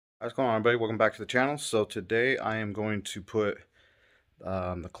What's going on, everybody? Welcome back to the channel. So today I am going to put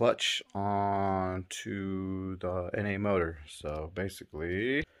the clutch onto the NA motor. So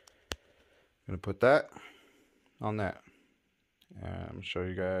basically, I'm going to put that on that. And I'm going to show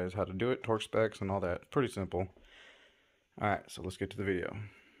you guys how to do it, torque specs and all that. Pretty simple. Alright, so let's get to the video.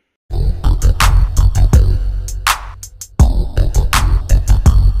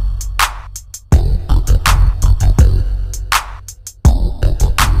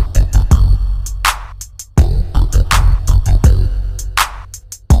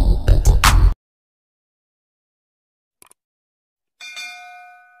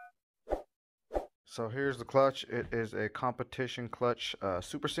 So here's the clutch. It is a competition clutch,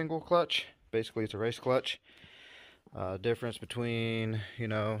 super single clutch. Basically, it's a race clutch. Difference between,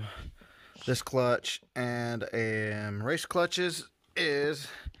 this clutch and race clutches is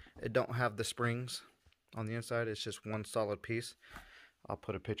it don't have the springs on the inside. It's just one solid piece. I'll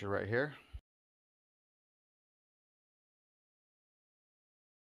put a picture right here.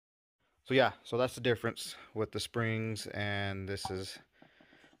 So yeah, so that's the difference with the springs, and this is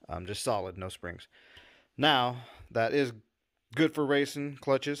just solid, no springs. Now, that is good for racing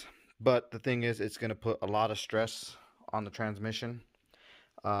clutches, but the thing is, it's going to put a lot of stress on the transmission.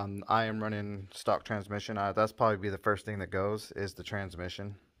 I am running stock transmission. That's probably be the first thing that goes is the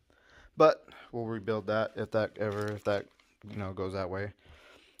transmission, but we'll rebuild that if that goes that way.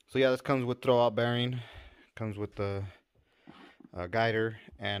 So yeah, this comes with throwout bearing, comes with the guider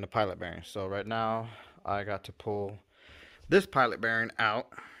and a pilot bearing. So right now I got to pull this pilot bearing out.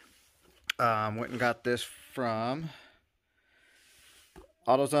 Went and got this from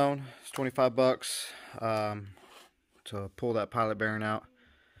AutoZone. It's 25 bucks to pull that pilot bearing out.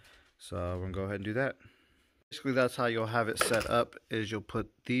 So we're gonna go ahead and do that. Basically, that's how you'll have it set up, is you'll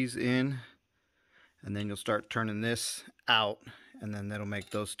put these in and then you'll start turning this out, and then that'll make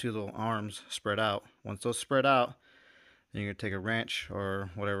those two little arms spread out. Once those spread out, then you're gonna take a wrench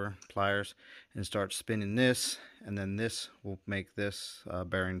or whatever, pliers, and start spinning this, and then this will make this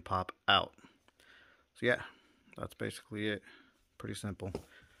bearing pop out. So yeah, that's basically it. Pretty simple.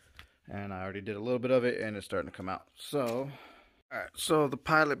 And I already did a little bit of it, and it's starting to come out. So, alright, so the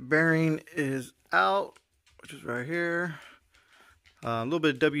pilot bearing is out, which is right here. A little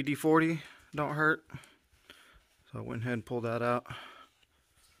bit of WD-40, don't hurt. So I went ahead and pulled that out.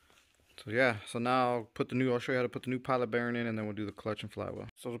 So yeah, so now I'll show you how to put the new pilot bearing in, and then we'll do the clutch and flywheel.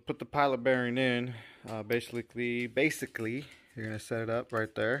 So to put the pilot bearing in, basically, you're gonna set it up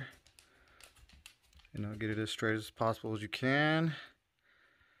right there. Get it as straight as possible as you can.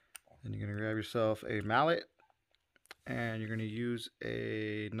 Then you're gonna grab yourself a mallet, and you're gonna use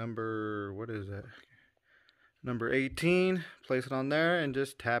a number 18. Place it on there and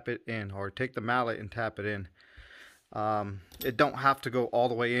just tap it in, or take the mallet and tap it in. It don't have to go all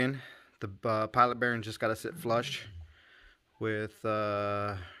the way in. The pilot bearing just got to sit flush with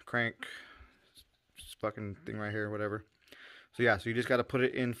crank fucking thing right here, whatever. So yeah, so you just got to put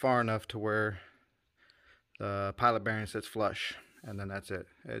it in far enough to where the pilot bearing sits flush, and then that's it.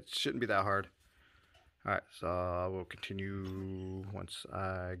 It shouldn't be that hard. Alright, so I will continue once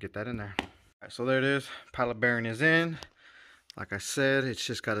I get that in there. Alright, so there it is. Pilot bearing is in. Like I said, it's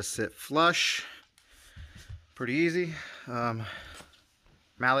just got to sit flush. Pretty easy.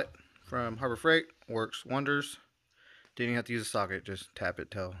 Mallet from Harbor Freight works wonders. Didn't even have to use a socket, just tap it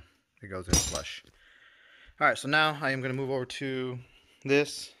till it goes in flush. Alright, so now I am going to move over to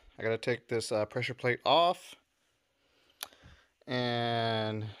this. I got to take this pressure plate off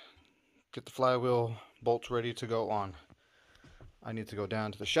and get the flywheel bolts ready to go on. I need to go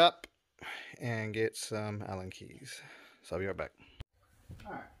down to the shop and get some Allen keys. So I'll be right back.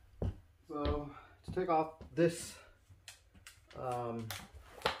 Alright, so to take off this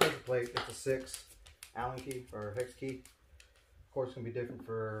pressure plate, it's a 6 Allen key or hex key. Of course, it's going to be different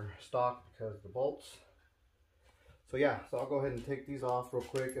for stock because of the bolts. So yeah, so I'll go ahead and take these off real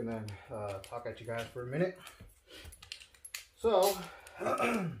quick and then talk at you guys for a minute. So,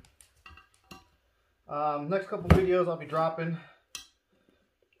 next couple videos I'll be dropping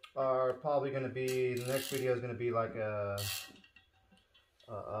are probably going to be, the next video is going to be like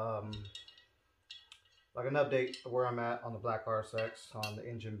like an update of where I'm at on the black RSX, on the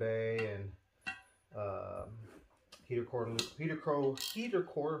engine bay, and heater core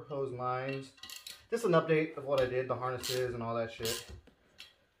hose lines. Just an update of what I did, the harnesses and all that shit.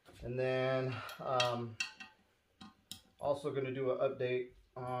 And then also going to do an update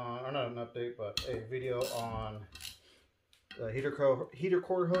on, or not an update, but a video on the heater core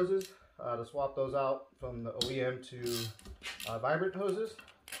hoses, to swap those out from the OEM to vibrant hoses.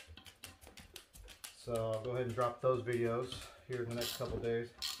 So I'll go ahead and drop those videos here in the next couple days.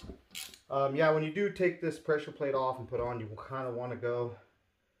 Yeah, when you do take this pressure plate off and put on, you will kind of want to go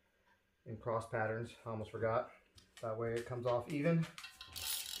in cross patterns. I almost forgot. That way it comes off even.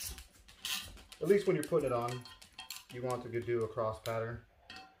 At least when you're putting it on, you want to do a cross pattern.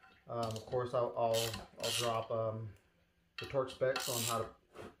 Of course, I'll drop the torque specs on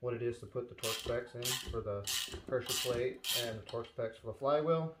what it is to put the torque specs in for the pressure plate and the torque specs for the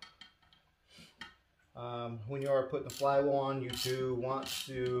flywheel. When you are putting the flywheel on, you do want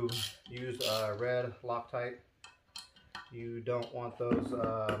to use red Loctite. You don't want those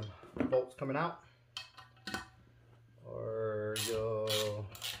bolts coming out, or you'll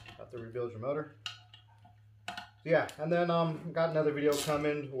have to rebuild your motor. So yeah, and then got another video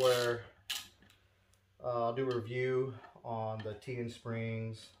coming where I'll do a review on the T-in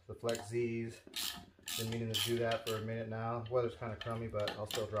springs, the Flex Z's. Been meaning to do that for a minute now. The weather's kind of crummy, but I'll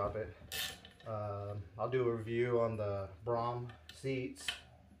still drop it. I'll do a review on the Brom seats.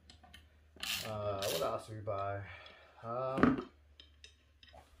 What else did we buy? I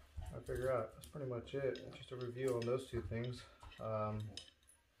figure out that's pretty much it. Just a review on those two things. So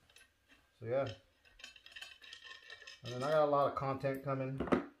yeah. And then I got a lot of content coming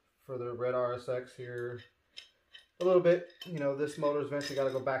for the red RSX here. A little bit, you know, this motor's eventually got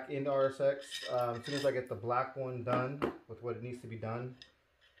to go back into RSX. As soon as I get the black one done with what it needs to be done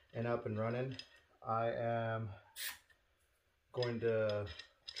and up and running, I am going to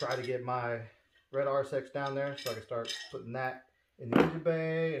try to get my red RSX down there so I can start putting that in the engine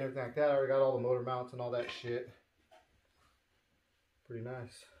bay and everything like that. I already got all the motor mounts and all that shit. Pretty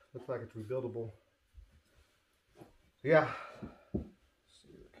nice. Looks like it's rebuildable. Yeah.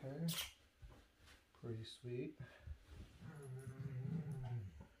 Okay. Pretty sweet.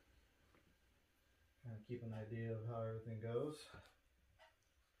 Kind of keep an idea of how everything goes.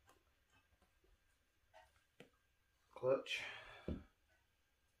 Clutch.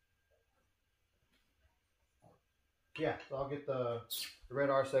 Yeah, so I'll get the red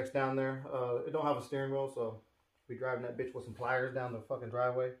RSX down there. It don't have a steering wheel, so I'll be driving that bitch with some pliers down the fucking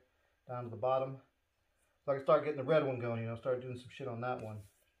driveway, down to the bottom. So I can start getting the red one going, you know, start doing some shit on that one.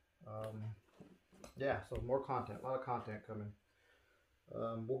 Yeah, so more content, a lot of content coming.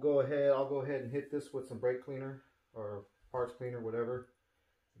 I'll go ahead and hit this with some brake cleaner or parts cleaner, whatever,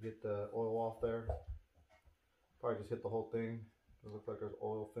 to get the oil off there. Probably just hit the whole thing. It looks like there's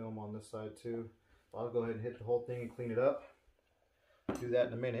oil film on this side too. So I'll go ahead and hit the whole thing and clean it up. Do that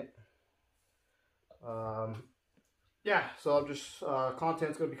in a minute. Yeah, so I'm just,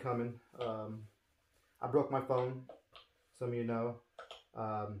 content's gonna be coming. I broke my phone, some of you know.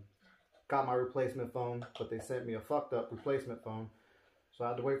 Got my replacement phone, but they sent me a fucked up replacement phone. So I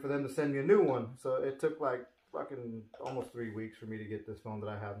had to wait for them to send me a new one. So it took like fucking almost 3 weeks for me to get this phone that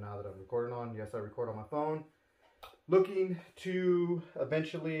I have now that I'm recording on. Yes, I record on my phone. Looking to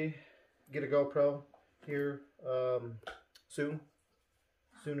eventually get a GoPro here soon.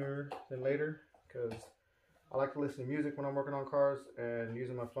 Sooner than later. Because I like to listen to music when I'm working on cars. And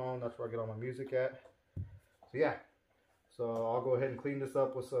using my phone, that's where I get all my music at. So yeah. So I'll go ahead and clean this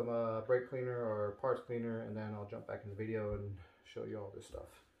up with some brake cleaner or parts cleaner, and then I'll jump back in the video and show you all this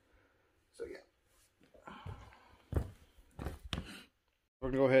stuff. So yeah. We're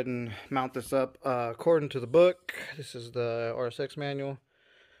going to go ahead and mount this up. According to the book, this is the RSX manual.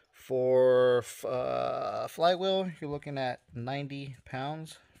 For flywheel, you're looking at 90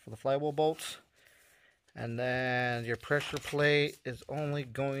 pounds for the flywheel bolts. And then your pressure plate is only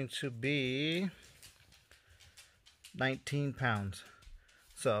going to be 19 pounds.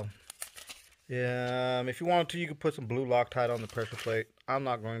 So if you wanted to, you could put some blue Loctite on the pressure plate. I'm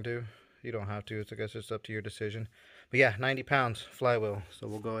not going to. You don't have to. I guess it's up to your decision. But yeah, 90 pounds flywheel. So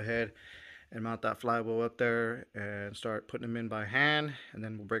we'll go ahead and mount that flywheel up there and start putting them in by hand, and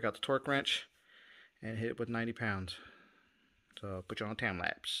then we'll break out the torque wrench and hit it with 90 pounds. So put you on a time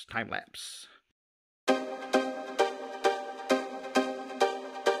lapse.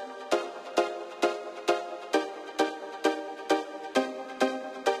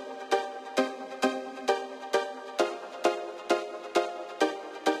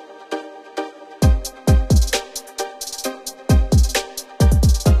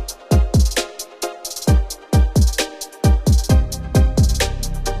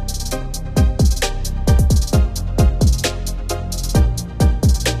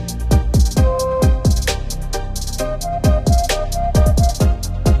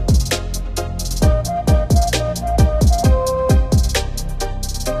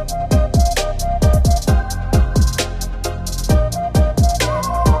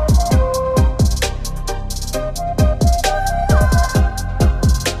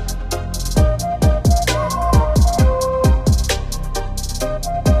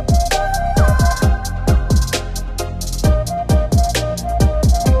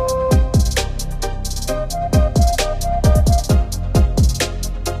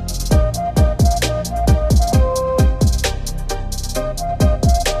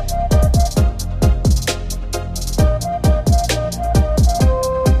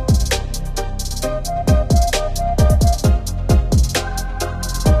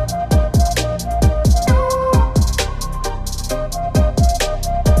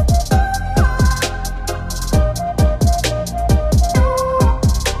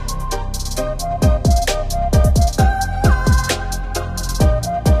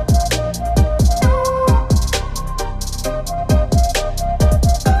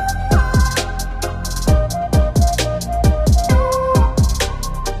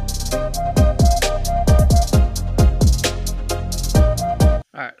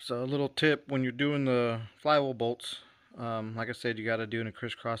 tip, when you're doing the flywheel bolts, like I said, you got to do in a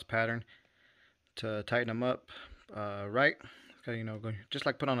crisscross pattern to tighten them up right. Okay, you know, just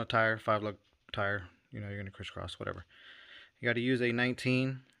like put on a tire, 5-lug tire, you know, you're going to crisscross, whatever. You got to use a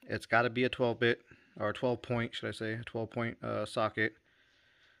 19. It's got to be a 12-bit, or 12 point, should I say, a 12 point socket.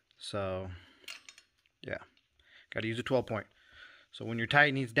 So, yeah, got to use a 12 point. So when you're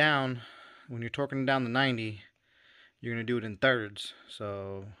tightening these down, when you're torquing down the 90, you're going to do it in thirds.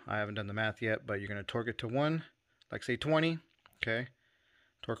 So I haven't done the math yet, but you're going to torque it to 1, like say 20, okay?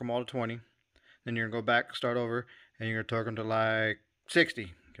 Torque them all to 20. Then you're going to go back, start over, and you're going to torque them to like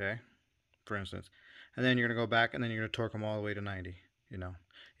 60, okay? For instance. And then you're going to go back, and then you're going to torque them all the way to 90, you know.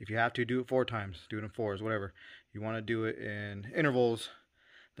 If you have to, do it 4 times. Do it in 4s, whatever. You want to do it in intervals.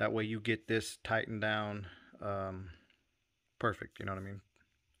 That way you get this tightened down perfect, you know what I mean?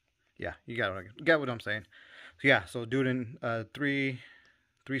 Yeah, you got what I'm saying. So yeah, so do it in three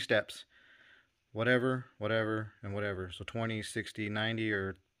steps. Whatever, and whatever. So 20, 60, 90,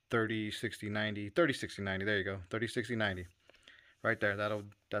 or 30, 60, 90, 30, 60, 90. There you go. 30, 60, 90. Right there.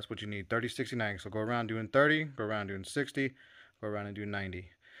 That's what you need. 30, 60, 90. So go around doing 30, go around doing 60, go around and do 90.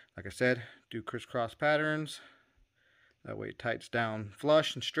 Like I said, do crisscross patterns. That way it tightens down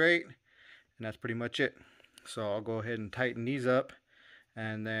flush and straight. And that's pretty much it. So I'll go ahead and tighten these up,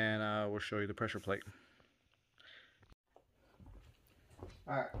 and then we'll show you the pressure plate.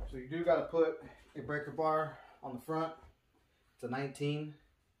 Alright, so you do got to put a breaker bar on the front. It's a 19.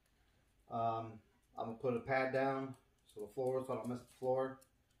 I'm going to put a pad down so I don't mess with the floor.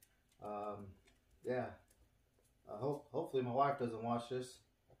 Yeah. Hopefully my wife doesn't watch this.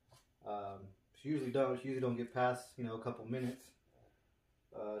 She usually don't get past, you know, a couple minutes.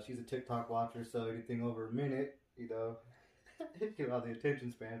 She's a TikTok watcher, so anything over a minute, you know, get all the attention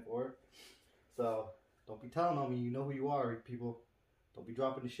span for her. So don't be telling on me. You know who you are, people. Don't be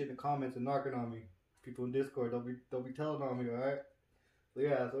dropping the shit in the comments and narking on me. People in Discord, don't be telling on me, all right? So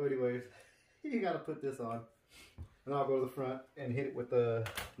yeah. So anyways, you gotta put this on, and I'll go to the front and hit it with the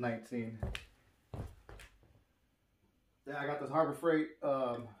 19. Yeah, I got this Harbor Freight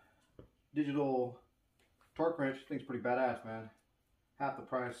digital torque wrench. Thing's pretty badass, man. Half the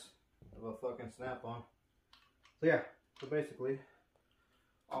price of a fucking Snap-on. So yeah, so basically,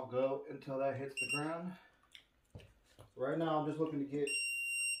 I'll go until that hits the ground. So right now I'm just looking to get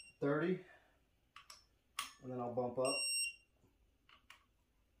 30, and then I'll bump up.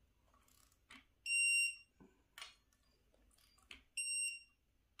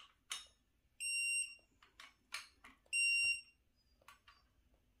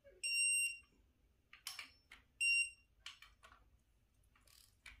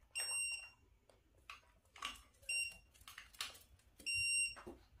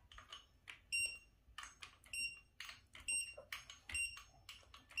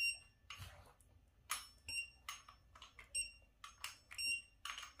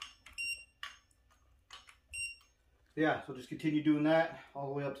 Yeah, so just continue doing that all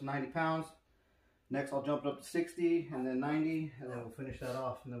the way up to 90 pounds. Next I'll jump it up to 60 and then 90, and then we'll finish that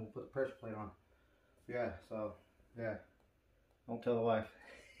off, and then we'll put the pressure plate on. Yeah, so yeah, don't tell the wife.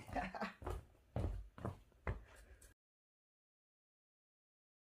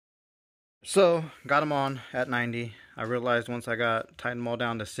 So got them on at 90. I realized once I got tightened them all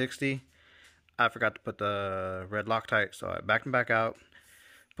down to 60, I forgot to put the red Loctite, so I backed them back out.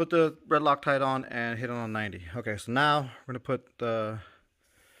 Put the red Loctite on and hit it on 90. Okay, so now we're gonna put the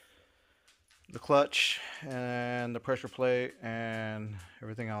clutch and the pressure plate and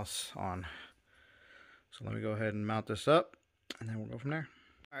everything else on. So let me go ahead and mount this up, and then we'll go from there.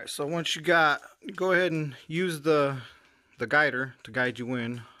 All right, so once you go ahead and use the guider to guide you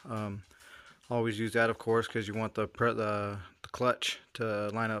in. Always use that, of course, because you want the clutch to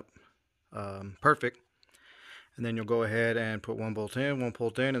line up perfect. And then you'll go ahead and put one bolt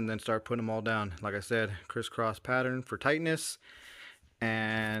in, and then start putting them all down. Like I said, crisscross pattern for tightness.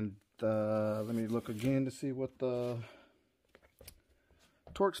 And let me look again to see what the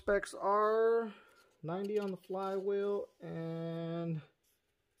torque specs are. 90 on the flywheel, and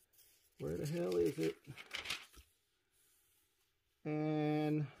where the hell is it?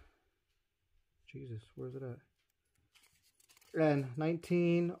 And Jesus, where's it at? And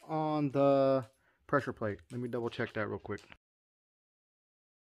 19 on the pressure plate. Let me double check that real quick.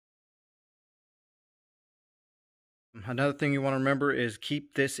 Another thing you want to remember is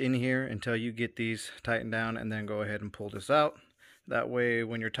keep this in here until you get these tightened down, and then go ahead and pull this out. That way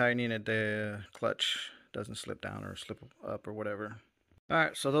when you're tightening it, the clutch doesn't slip down or slip up or whatever.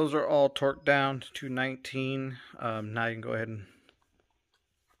 Alright, so those are all torqued down to 19. Now you can go ahead and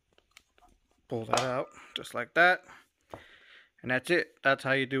pull that out just like that. And that's it. That's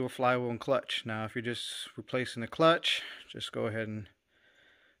how you do a flywheel and clutch. Now, if you're just replacing the clutch, just go ahead and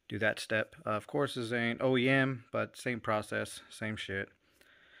do that step. Of course, this ain't OEM, but same process, same shit.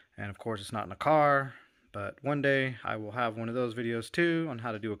 And of course, it's not in a car, but one day I will have one of those videos too on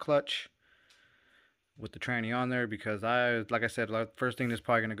how to do a clutch with the tranny on there, because like I said, the first thing that's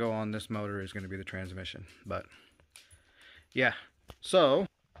probably going to go on this motor is going to be the transmission. But yeah, so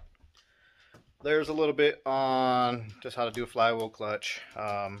there's a little bit on just how to do a flywheel clutch.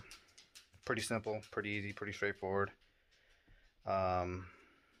 Pretty simple, pretty easy, pretty straightforward.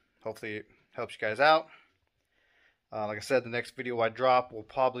 Hopefully it helps you guys out. Like I said, the next video I drop will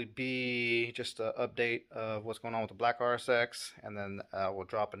probably be just an update of what's going on with the black RSX, and then we'll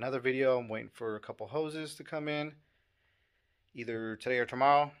drop another video. I'm waiting for a couple hoses to come in, either today or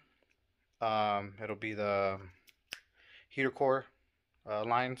tomorrow. It'll be the heater core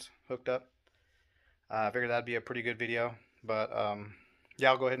lines hooked up. I figured that'd be a pretty good video, but yeah,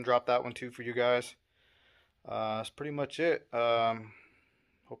 I'll go ahead and drop that one too for you guys. That's pretty much it.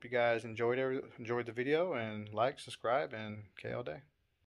 Hope you guys enjoyed the video, and like, subscribe, and K all day.